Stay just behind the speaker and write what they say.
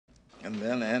And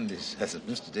then Andy says,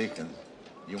 Mr. Deacon,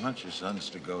 you want your sons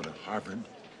to go to Harvard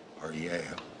or Yale?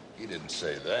 He didn't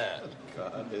say that.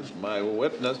 God is my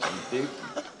witness. And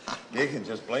Deacon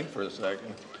just blinked for a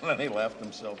second. And then he laughed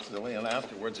himself silly. And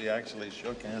afterwards, he actually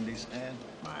shook Andy's hand.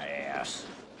 My ass.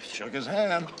 Shook his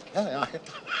hand. Yeah,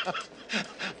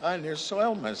 I near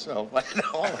soiled myself.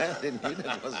 All Andy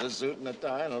needed was a suit and a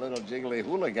tie and a little jiggly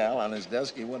hula gal on his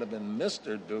desk. He would have been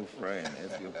Mr. Dufresne,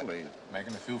 if you please.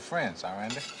 Making a few friends, huh,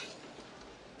 Andy?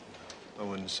 I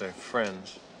wouldn't say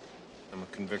friends. I'm a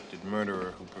convicted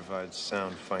murderer who provides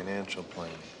sound financial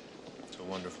planning. It's a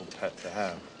wonderful pet to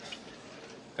have.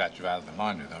 Got you out of the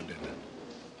laundry, though, didn't it?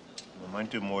 Well, it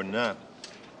might do more than that.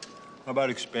 How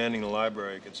about expanding the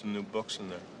library, get some new books in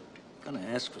there? Gonna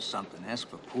ask for something. Ask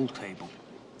for a pool table.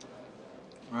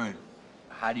 Right.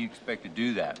 How do you expect to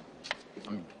do that?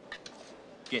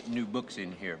 Get new books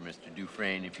in here, Mr.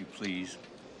 Dufresne, if you please.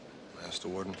 Ask the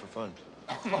warden for funds.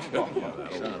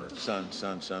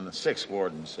 Son, 6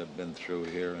 wardens have been through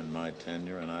here in my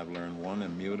tenure, and I've learned one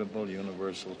immutable,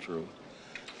 universal truth.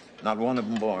 Not one of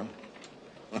them born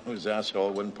whose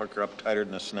asshole wouldn't pucker up tighter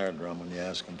than a snare drum when you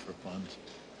ask him for funds.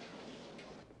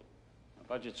 The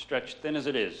budget's stretched thin as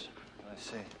it is. I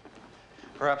see.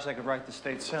 Perhaps I could write the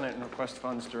state senate and request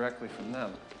funds directly from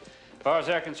them. As far as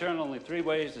they're concerned, only 3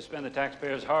 ways to spend the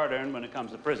taxpayers' hard-earned when it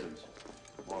comes to prisons.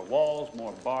 More walls,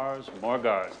 more bars, more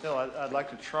guards. Still, I'd like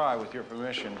to try, with your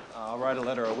permission. I'll write a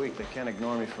letter a week. They can't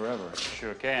ignore me forever.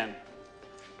 Sure can.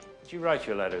 But you write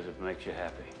your letters if it makes you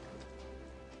happy.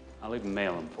 I'll even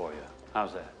mail them for you.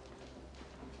 How's that?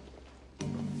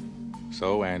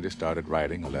 So Andy started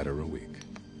writing a letter a week,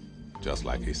 just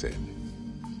like he said.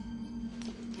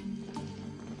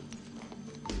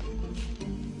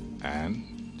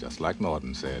 And, just like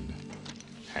Norton said,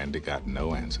 Andy got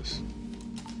no answers.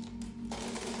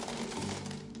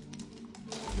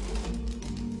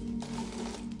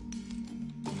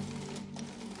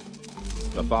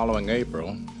 The following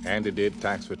April, Andy did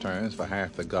tax returns for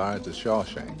half the guards at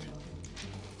Shawshank.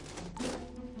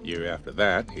 Year after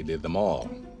that, he did them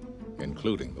all,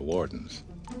 including the wardens.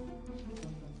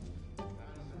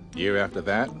 Year after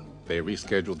that, they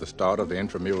rescheduled the start of the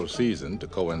intramural season to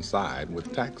coincide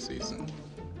with tax season.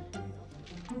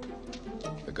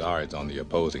 The guards on the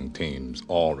opposing teams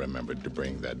all remembered to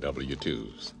bring their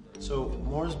W-2s. So,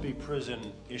 Moresby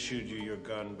Prison issued you your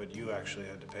gun, but you actually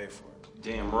had to pay for it.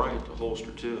 Damn right, the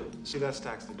holster too. See, that's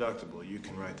tax deductible. You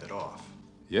can write that off.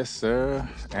 Yes, sir.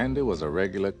 Andy was a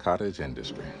regular cottage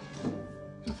industry.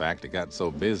 In fact, it got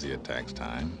so busy at tax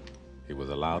time, he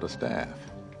was allowed a staff.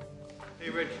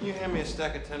 Hey, Red, can you hand me a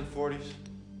stack of 1040s?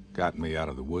 Got me out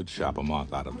of the wood shop a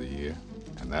month out of the year,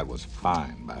 and that was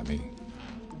fine by me.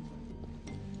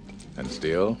 And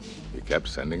still, he kept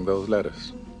sending those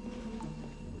letters.